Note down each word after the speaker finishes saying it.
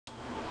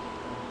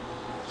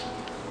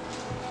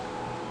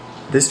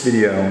This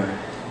video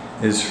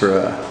is for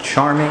a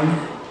charming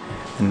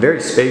and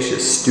very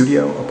spacious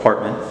studio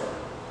apartment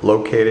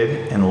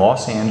located in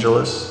Los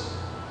Angeles,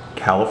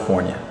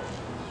 California.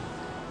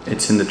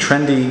 It's in the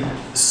trendy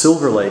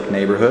Silverlake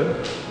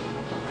neighborhood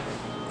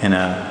in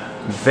a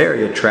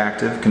very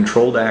attractive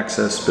controlled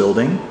access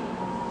building,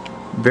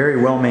 very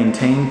well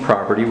maintained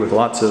property with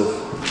lots of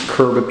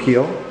curb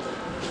appeal,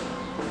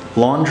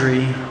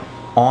 laundry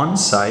on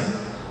site,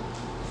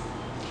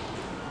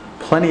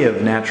 plenty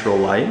of natural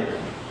light,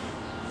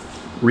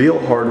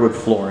 real hardwood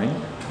flooring,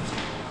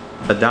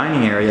 a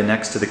dining area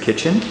next to the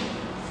kitchen,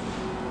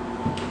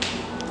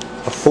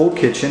 a full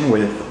kitchen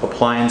with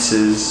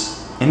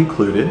appliances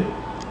included,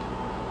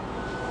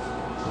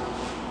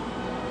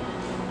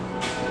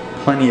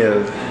 plenty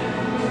of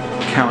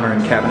counter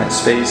and cabinet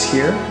space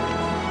here,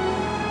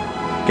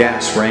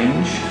 gas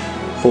range,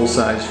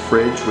 full-size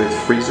fridge with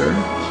freezer.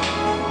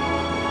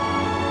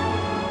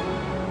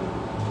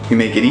 We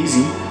make it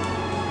easy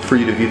for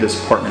you to view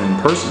this apartment in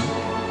person.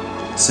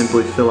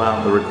 Simply fill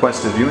out the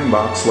requested viewing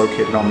box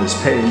located on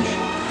this page,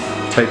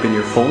 type in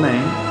your full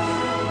name,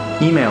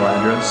 email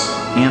address,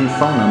 and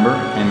phone number,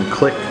 and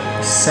click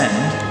send,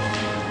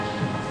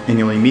 and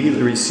you'll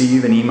immediately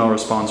receive an email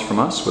response from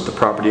us with the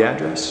property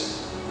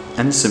address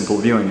and simple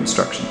viewing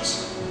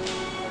instructions.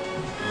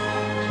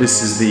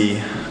 This is the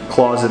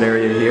closet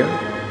area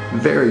here,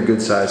 very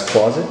good sized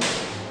closet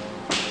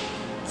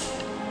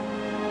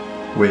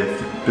with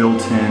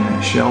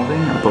built-in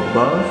shelving up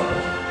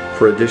above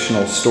for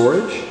additional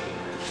storage.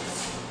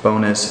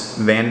 Bonus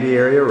vanity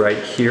area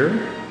right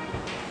here,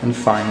 and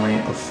finally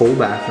a full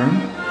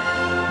bathroom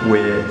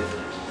with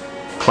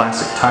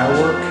classic tile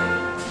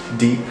work,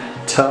 deep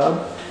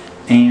tub,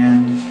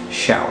 and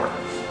shower.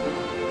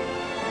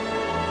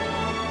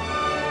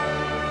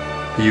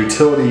 The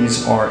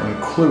utilities are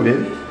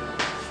included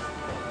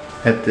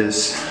at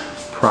this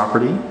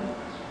property,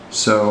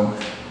 so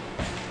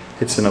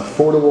it's an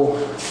affordable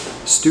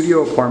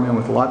studio apartment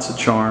with lots of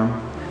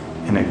charm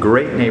in a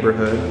great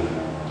neighborhood,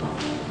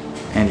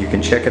 and you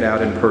can check it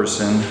out in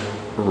person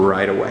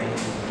right away.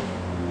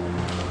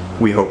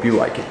 We hope you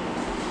like it.